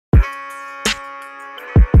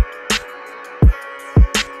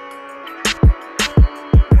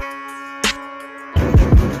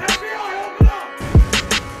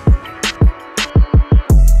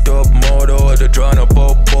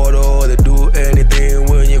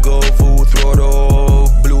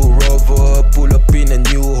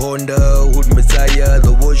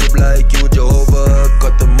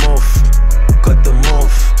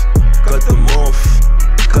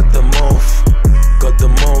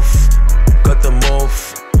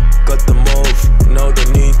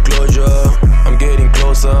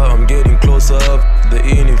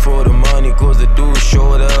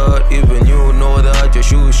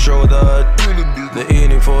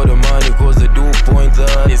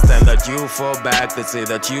It's time that you fall back. They say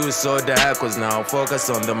that you so dark, cause now focus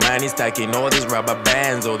on the money. Stacking all these rubber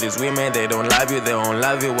bands. All these women, they don't love you, they don't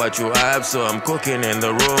love you what you have. So I'm cooking in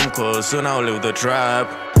the room, cause soon I'll leave the trap.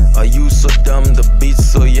 Are you so dumb, the beat's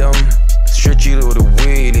so yum? Stretchy little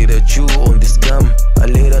wheelie that you on this gum. I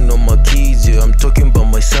laid her on my keys, yeah, I'm talking about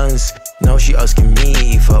my sons. Now she asking me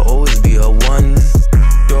if I always be her one.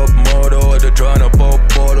 Top model, they tryna pop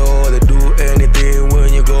bottle. They do anything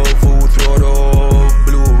when you go full throttle.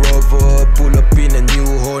 Blue Rover, pull up in a new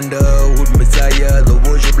Honda. Hood Messiah, the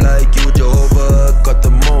worship like you Jehovah. Cut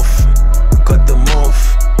them off, cut them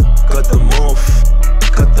off, cut them off,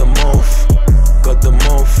 cut them off, cut them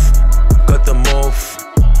off, cut them off,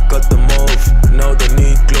 cut them off. Now they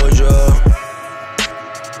need closure.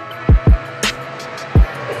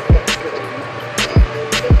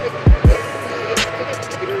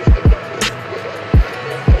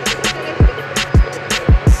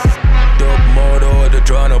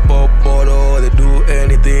 Tryna pop bottle, they do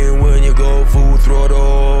anything when you go full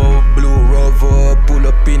throttle. Blue Rover, pull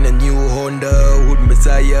up in a new Honda. Hood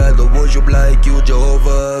Messiah, the worship like you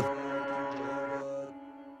Jehovah.